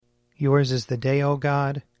Yours is the day, O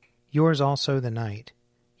God, yours also the night.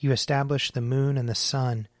 You established the moon and the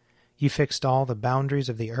sun. You fixed all the boundaries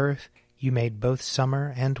of the earth. You made both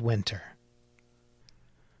summer and winter.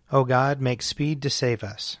 O God, make speed to save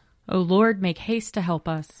us. O Lord, make haste to help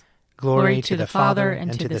us. Glory to the Father,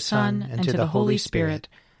 and to the Son, and to the Holy Spirit,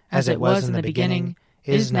 as it was in the beginning,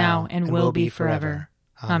 is now, and will be forever.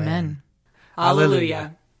 Amen.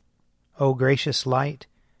 Alleluia. O gracious light,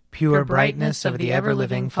 pure brightness of the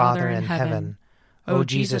ever-living Father in heaven, O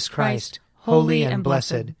Jesus Christ, holy and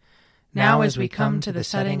blessed, now as we come to the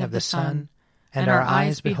setting of the sun, and our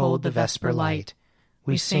eyes behold the vesper light,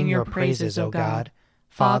 we sing your praises, O God,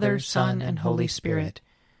 Father, Son, and Holy Spirit.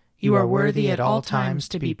 You are worthy at all times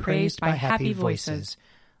to be praised by happy voices,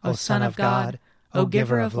 O Son of God, O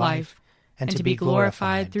Giver of life, and to be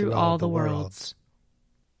glorified through all the worlds.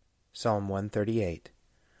 Psalm 138.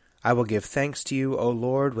 I will give thanks to you, O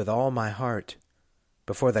Lord, with all my heart.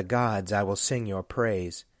 Before the gods I will sing your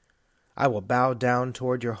praise. I will bow down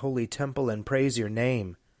toward your holy temple and praise your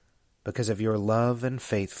name, because of your love and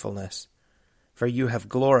faithfulness. For you have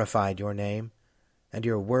glorified your name, and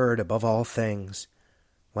your word above all things.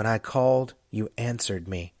 When I called, you answered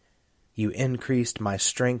me. You increased my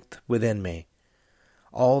strength within me.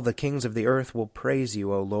 All the kings of the earth will praise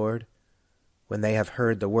you, O Lord, when they have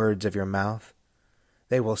heard the words of your mouth.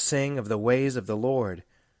 They will sing of the ways of the Lord,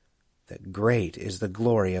 that great is the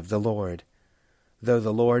glory of the Lord. Though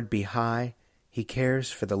the Lord be high, he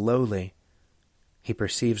cares for the lowly. He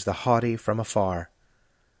perceives the haughty from afar.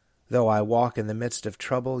 Though I walk in the midst of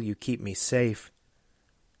trouble, you keep me safe.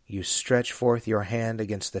 You stretch forth your hand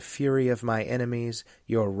against the fury of my enemies.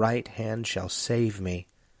 Your right hand shall save me.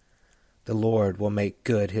 The Lord will make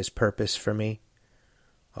good his purpose for me.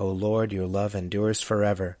 O Lord, your love endures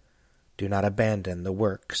forever. Do not abandon the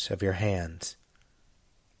works of your hands.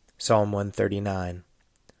 Psalm 139.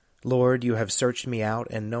 Lord, you have searched me out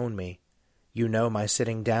and known me. You know my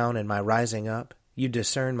sitting down and my rising up. You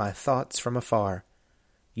discern my thoughts from afar.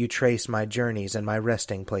 You trace my journeys and my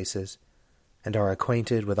resting places, and are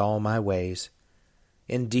acquainted with all my ways.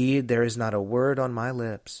 Indeed, there is not a word on my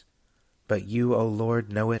lips, but you, O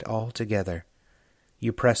Lord, know it altogether.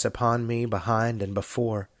 You press upon me behind and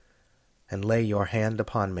before, and lay your hand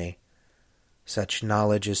upon me. Such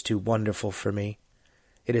knowledge is too wonderful for me.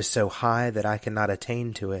 It is so high that I cannot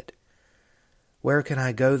attain to it. Where can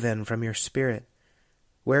I go then from your spirit?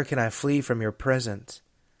 Where can I flee from your presence?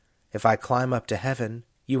 If I climb up to heaven,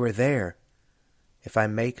 you are there. If I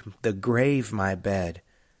make the grave my bed,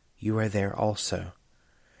 you are there also.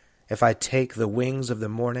 If I take the wings of the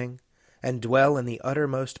morning and dwell in the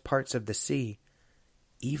uttermost parts of the sea,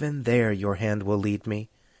 even there your hand will lead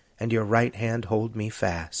me, and your right hand hold me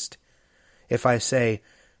fast. If I say,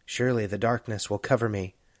 surely the darkness will cover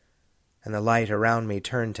me, and the light around me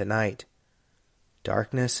turn to night,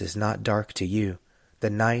 darkness is not dark to you. The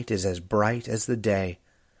night is as bright as the day.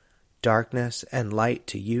 Darkness and light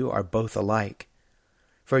to you are both alike.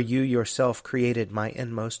 For you yourself created my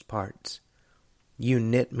inmost parts. You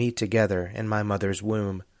knit me together in my mother's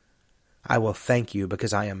womb. I will thank you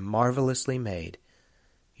because I am marvelously made.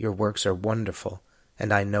 Your works are wonderful,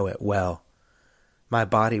 and I know it well. My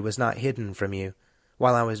body was not hidden from you,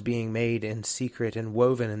 while I was being made in secret and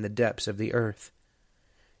woven in the depths of the earth.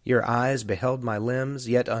 Your eyes beheld my limbs,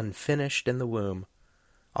 yet unfinished in the womb.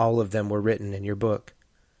 All of them were written in your book.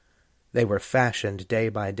 They were fashioned day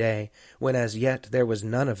by day, when as yet there was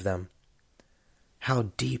none of them.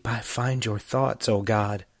 How deep I find your thoughts, O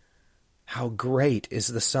God! How great is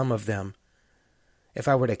the sum of them! If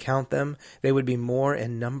I were to count them, they would be more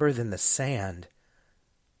in number than the sand.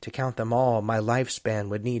 To count them all, my lifespan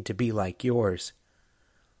would need to be like yours.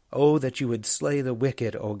 Oh, that you would slay the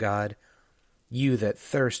wicked, O God! You that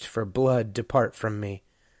thirst for blood, depart from me.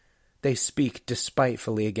 They speak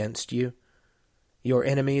despitefully against you. Your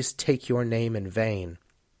enemies take your name in vain.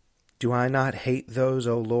 Do I not hate those,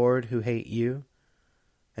 O Lord, who hate you?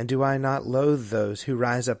 And do I not loathe those who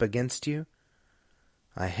rise up against you?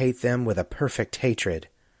 I hate them with a perfect hatred.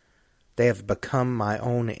 They have become my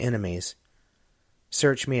own enemies.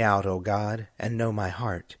 Search me out, O God, and know my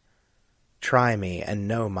heart. Try me and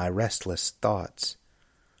know my restless thoughts.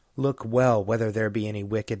 Look well whether there be any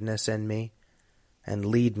wickedness in me, and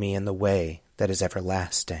lead me in the way that is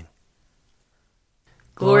everlasting.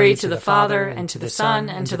 Glory to the Father, and to the Son,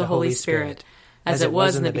 and to the Holy Spirit, as it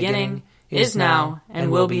was in the beginning, is now,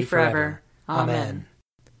 and will be forever. Amen.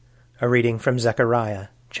 A reading from Zechariah,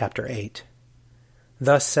 chapter 8.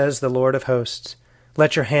 Thus says the Lord of hosts,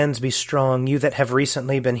 Let your hands be strong, you that have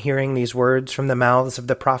recently been hearing these words from the mouths of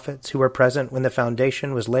the prophets who were present when the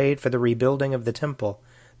foundation was laid for the rebuilding of the temple,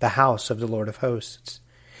 the house of the Lord of hosts.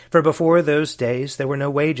 For before those days there were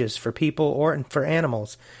no wages for people or for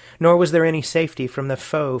animals, nor was there any safety from the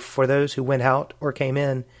foe for those who went out or came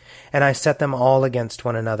in, and I set them all against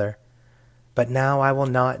one another. But now I will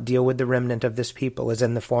not deal with the remnant of this people as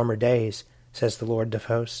in the former days, says the Lord of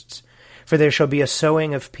hosts. For there shall be a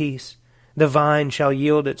sowing of peace. The vine shall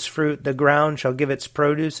yield its fruit, the ground shall give its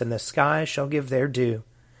produce, and the sky shall give their due.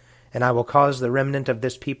 And I will cause the remnant of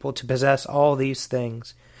this people to possess all these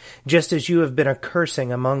things. Just as you have been a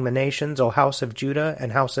cursing among the nations, O house of Judah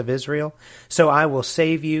and house of Israel, so I will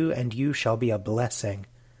save you, and you shall be a blessing.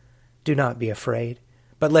 Do not be afraid,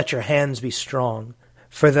 but let your hands be strong.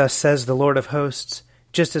 For thus says the Lord of hosts,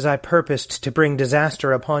 just as I purposed to bring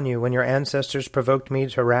disaster upon you when your ancestors provoked me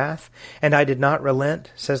to wrath, and I did not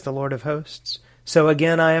relent, says the Lord of hosts, so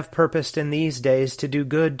again I have purposed in these days to do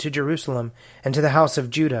good to Jerusalem and to the house of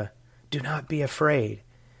Judah. Do not be afraid.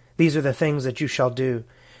 These are the things that you shall do.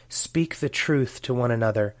 Speak the truth to one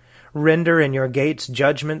another. Render in your gates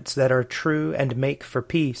judgments that are true, and make for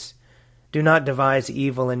peace. Do not devise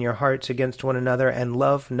evil in your hearts against one another, and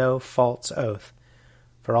love no false oath.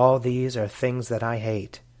 For all these are things that I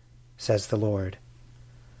hate, says the Lord.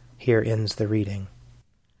 Here ends the reading.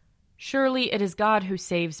 Surely it is God who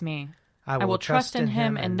saves me. I will trust in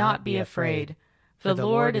him and not be afraid. For the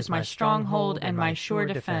Lord is my stronghold and my sure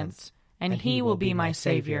defense, and he will be my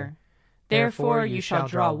Savior. Therefore you shall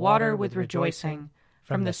draw water with rejoicing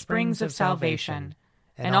from the springs of salvation.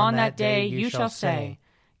 And on that day you shall say,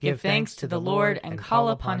 Give thanks to the Lord and call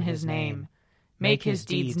upon his name. Make his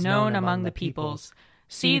deeds known among the peoples.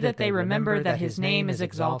 See that they remember that his name is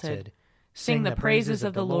exalted. Sing the praises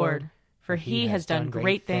of the Lord, for he has done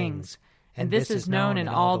great things, and this is known in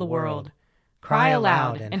all the world. Cry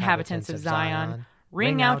aloud, inhabitants of Zion,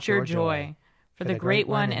 ring out your joy, for the Great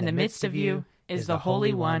One in the midst of you is the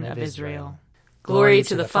Holy One of Israel. Glory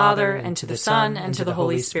to the Father, and to the Son, and to the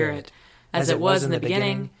Holy Spirit, as it was in the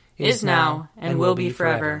beginning, is now, and will be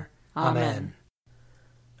forever. Amen.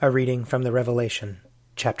 A reading from the Revelation,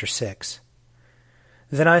 chapter 6.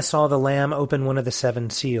 Then I saw the Lamb open one of the 7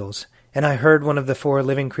 seals, and I heard one of the 4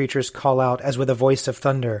 living creatures call out as with a voice of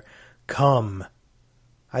thunder, Come!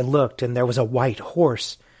 I looked, and there was a white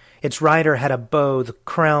horse. Its rider had a bow, the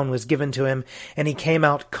crown was given to him, and he came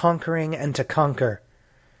out conquering and to conquer.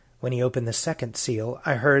 When he opened the 2nd seal,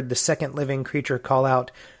 I heard the 2nd living creature call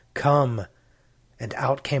out, Come! And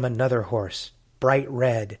out came another horse, bright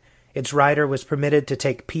red. Its rider was permitted to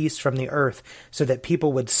take peace from the earth, so that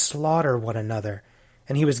people would slaughter one another,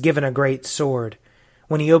 and he was given a great sword.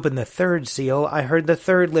 When he opened the 3rd seal, I heard the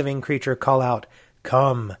 3rd living creature call out,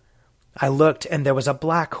 Come! I looked, and there was a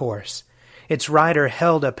black horse. Its rider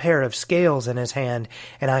held a pair of scales in his hand,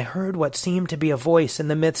 and I heard what seemed to be a voice in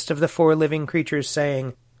the midst of the 4 living creatures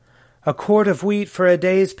saying, A quart of wheat for a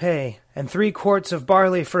day's pay, and 3 quarts of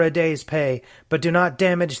barley for a day's pay, but do not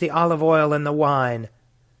damage the olive oil and the wine.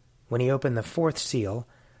 When he opened the 4th seal,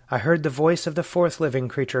 I heard the voice of the 4th living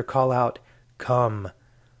creature call out, Come!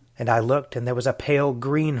 And I looked, and there was a pale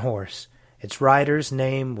green horse. Its rider's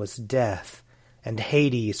name was Death, and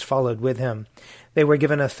Hades followed with him. They were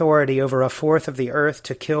given authority over 1/4 of the earth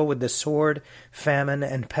to kill with the sword, famine,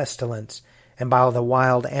 and pestilence, and by all the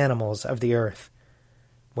wild animals of the earth.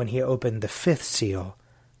 When he opened the 5th seal,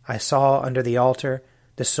 I saw under the altar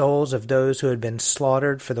the souls of those who had been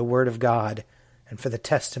slaughtered for the word of God and for the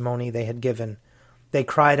testimony they had given. They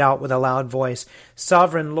cried out with a loud voice,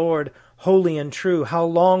 Sovereign Lord, holy and true, how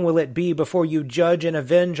long will it be before you judge and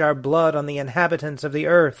avenge our blood on the inhabitants of the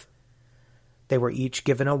earth? They were each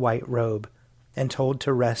given a white robe, and told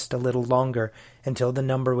to rest a little longer until the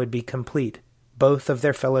number would be complete, both of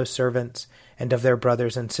their fellow servants and of their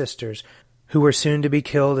brothers and sisters, who were soon to be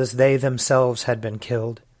killed as they themselves had been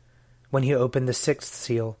killed. When he opened the 6th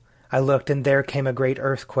seal, I looked, and there came a great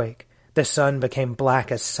earthquake. The sun became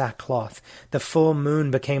black as sackcloth, the full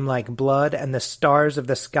moon became like blood, and the stars of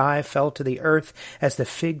the sky fell to the earth as the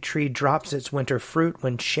fig tree drops its winter fruit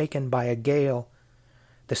when shaken by a gale.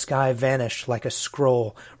 The sky vanished like a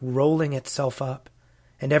scroll, rolling itself up,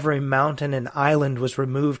 and every mountain and island was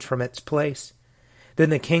removed from its place. Then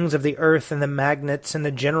the kings of the earth and the magnates and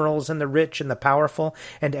the generals and the rich and the powerful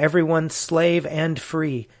and everyone, slave and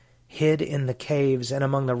free, hid in the caves and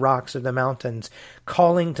among the rocks of the mountains,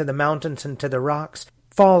 calling to the mountains and to the rocks,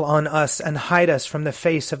 Fall on us and hide us from the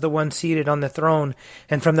face of the one seated on the throne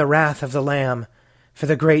and from the wrath of the Lamb. For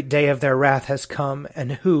the great day of their wrath has come,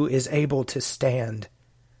 and who is able to stand?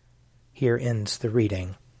 Here ends the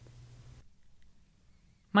reading.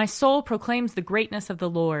 My soul proclaims the greatness of the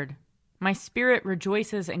Lord. My spirit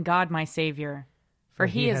rejoices in God my Savior. For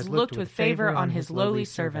he has looked with favor on his lowly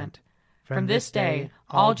servant. From this day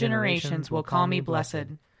all generations will call me blessed.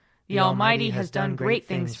 The Almighty has done great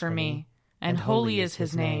things for me, and holy is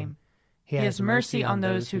his name. He has mercy on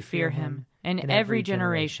those who fear him, in every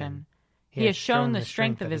generation. He has shown the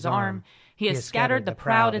strength of his arm. He has scattered the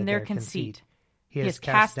proud in their conceit. He has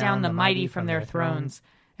cast down the mighty from their thrones,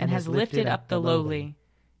 and has lifted up the lowly.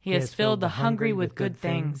 He has filled the hungry with good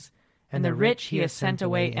things, and the rich he has sent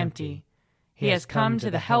away empty. He has come to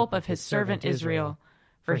the help of his servant Israel,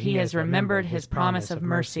 for he has remembered his promise of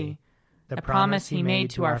mercy, the promise he made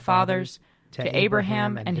to our fathers, to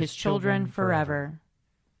Abraham and his children forever.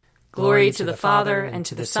 Glory to the Father, and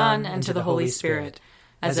to the Son, and to the Holy Spirit,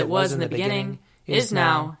 as it was in the beginning, is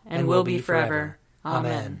now, and will be forever.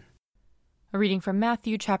 Amen. A reading from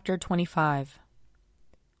Matthew chapter 25.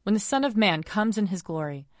 When the Son of Man comes in his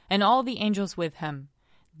glory, and all the angels with him,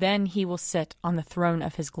 then he will sit on the throne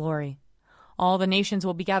of his glory. All the nations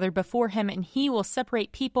will be gathered before him, and he will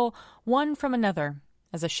separate people one from another,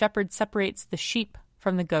 as a shepherd separates the sheep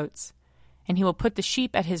from the goats. And he will put the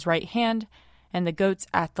sheep at his right hand, and the goats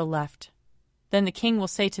at the left. Then the king will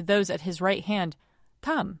say to those at his right hand,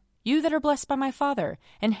 Come, you that are blessed by my Father,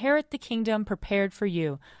 inherit the kingdom prepared for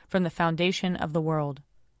you from the foundation of the world.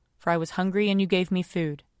 For I was hungry, and you gave me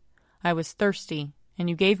food. I was thirsty, and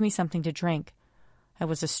you gave me something to drink. I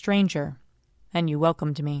was a stranger, and you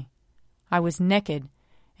welcomed me. I was naked,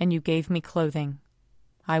 and you gave me clothing.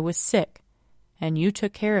 I was sick, and you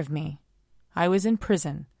took care of me. I was in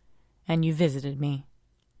prison, and you visited me.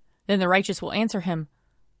 Then the righteous will answer him,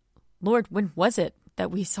 Lord, when was it that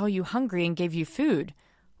we saw you hungry and gave you food,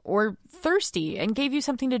 or thirsty and gave you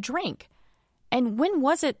something to drink? And when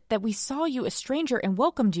was it that we saw you a stranger and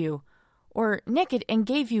welcomed you, or naked and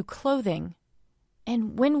gave you clothing?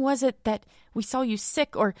 And when was it that we saw you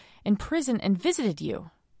sick or in prison and visited you?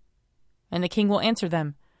 And the king will answer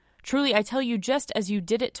them, Truly I tell you, just as you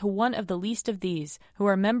did it to one of the least of these, who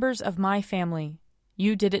are members of my family,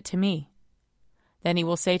 you did it to me. Then he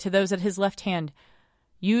will say to those at his left hand,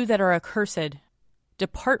 You that are accursed,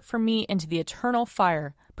 depart from me into the eternal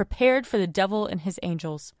fire, prepared for the devil and his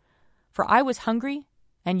angels. For I was hungry,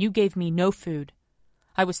 and you gave me no food.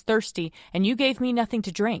 I was thirsty, and you gave me nothing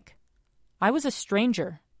to drink. I was a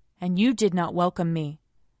stranger, and you did not welcome me.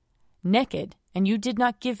 Naked, and you did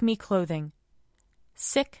not give me clothing.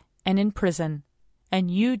 Sick and in prison,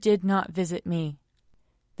 and you did not visit me.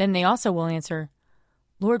 Then they also will answer,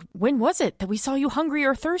 Lord, when was it that we saw you hungry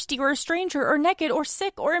or thirsty or a stranger or naked or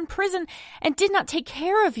sick or in prison and did not take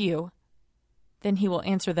care of you? Then he will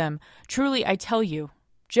answer them, Truly I tell you,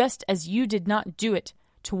 just as you did not do it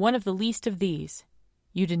to one of the least of these,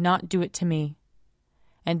 you did not do it to me.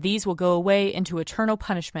 And these will go away into eternal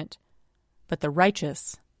punishment, but the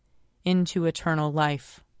righteous into eternal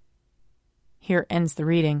life. Here ends the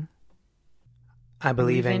reading. I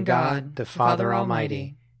believe in God, the Father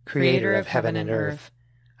Almighty, creator of heaven and earth.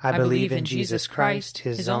 I believe in Jesus Christ,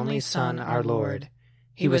 his only Son, our Lord.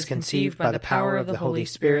 He was conceived by the power of the Holy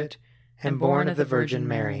Spirit and born of the Virgin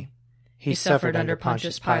Mary. He suffered under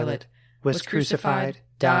Pontius Pilate, was crucified,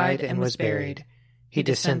 died, and was buried. He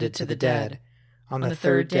descended to the dead. On the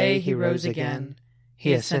third day he rose again.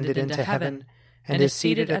 He ascended into heaven and is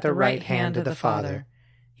seated at the right hand of the Father.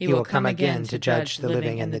 He will come again to judge the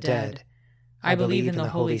living and the dead. I believe in the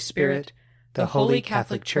Holy Spirit, the Holy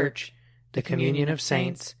Catholic Church, the communion of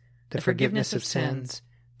saints, the forgiveness of sins,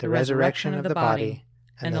 the resurrection of the body,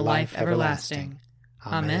 and the life everlasting.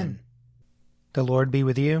 Amen. The Lord be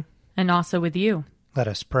with you. And also with you. Let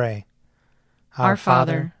us pray. Our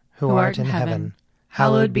Father, who art in heaven,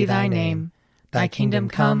 hallowed be thy name. Thy kingdom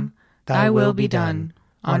come, thy will be done,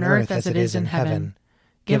 on earth as it is in heaven.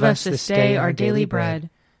 Give us this day our daily bread,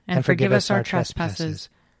 and forgive us our trespasses,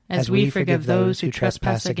 as we forgive those who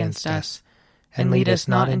trespass against us. And lead us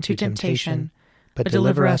not into temptation, but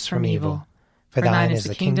deliver us from evil. For thine is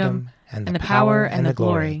the kingdom, and the power, and the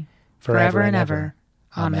glory, forever and ever.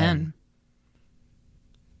 Amen.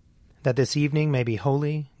 That this evening may be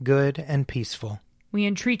holy, good, and peaceful. We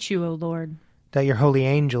entreat you, O Lord. That your holy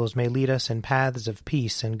angels may lead us in paths of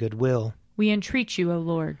peace and goodwill. We entreat you, O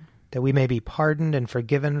Lord. That we may be pardoned and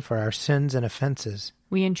forgiven for our sins and offenses.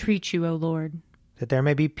 We entreat you, O Lord. That there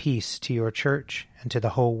may be peace to your church and to the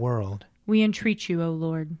whole world. We entreat you, O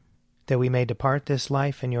Lord. That we may depart this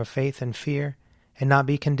life in your faith and fear, and not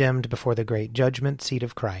be condemned before the great judgment seat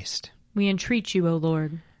of Christ. We entreat you, O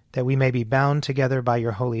Lord. That we may be bound together by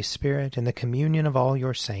your Holy Spirit in the communion of all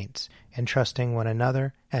your saints, entrusting one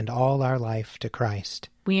another and all our life to Christ.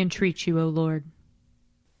 We entreat you, O Lord.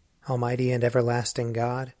 Almighty and everlasting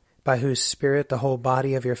God, by whose Spirit the whole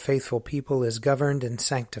body of your faithful people is governed and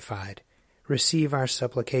sanctified, receive our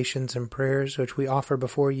supplications and prayers which we offer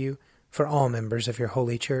before you for all members of your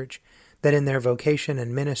holy church, that in their vocation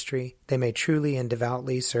and ministry they may truly and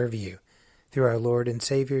devoutly serve you. Through our Lord and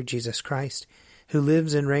Savior, Jesus Christ, who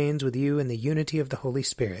lives and reigns with you in the unity of the Holy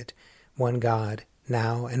Spirit, one God,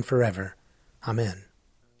 now and forever. Amen.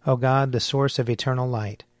 O God, the source of eternal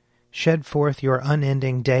light, shed forth your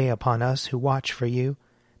unending day upon us who watch for you,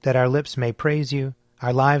 that our lips may praise you,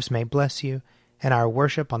 our lives may bless you, and our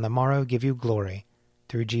worship on the morrow give you glory.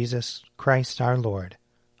 Through Jesus Christ our Lord.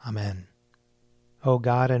 Amen. O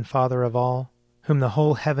God and Father of all, whom the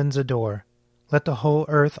whole heavens adore, let the whole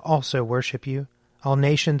earth also worship you, all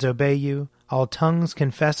nations obey you, all tongues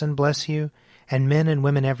confess and bless you, and men and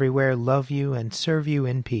women everywhere love you and serve you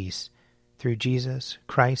in peace. Through Jesus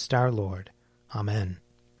Christ our Lord. Amen.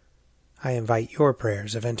 I invite your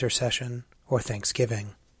prayers of intercession or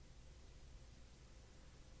thanksgiving.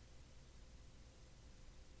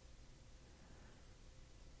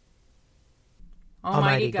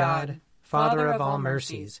 Almighty God, Father of all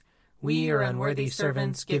mercies, we, your unworthy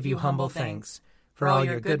servants, give you humble thanks for all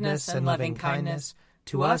your goodness and loving kindness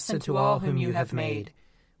to us and to all whom you have made.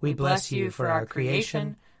 We bless you for our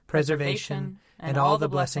creation, preservation, and all the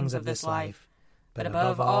blessings of this life, but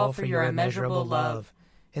above all for your immeasurable love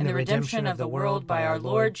in the redemption of the world by our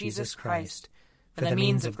Lord Jesus Christ, for the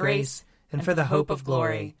means of grace and for the hope of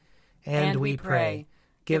glory. And we pray,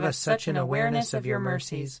 give us such an awareness of your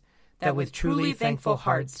mercies that with truly thankful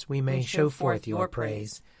hearts we may show forth your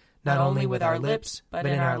praise, not only with our lips but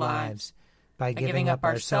in our lives, by giving up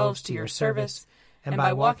ourselves to your service, and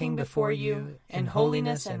by walking before you in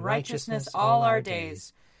holiness and righteousness all our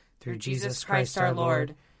days, through Jesus Christ our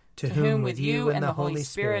Lord, to whom with you and the Holy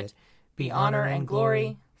Spirit be honor and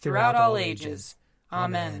glory throughout all ages.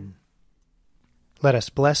 Amen. Let us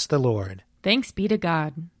bless the Lord. Thanks be to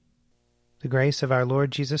God. The grace of our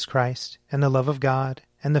Lord Jesus Christ, and the love of God,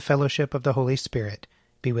 and the fellowship of the Holy Spirit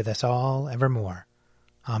be with us all evermore.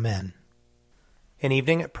 Amen. An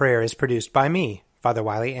Evening at Prayer is produced by me, Father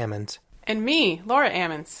Wiley Ammons. And me, Laura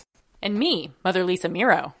Ammons. And me, Mother Lisa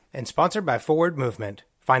Miro. And sponsored by Forward Movement.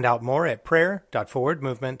 Find out more at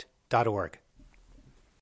prayer.forwardmovement.org.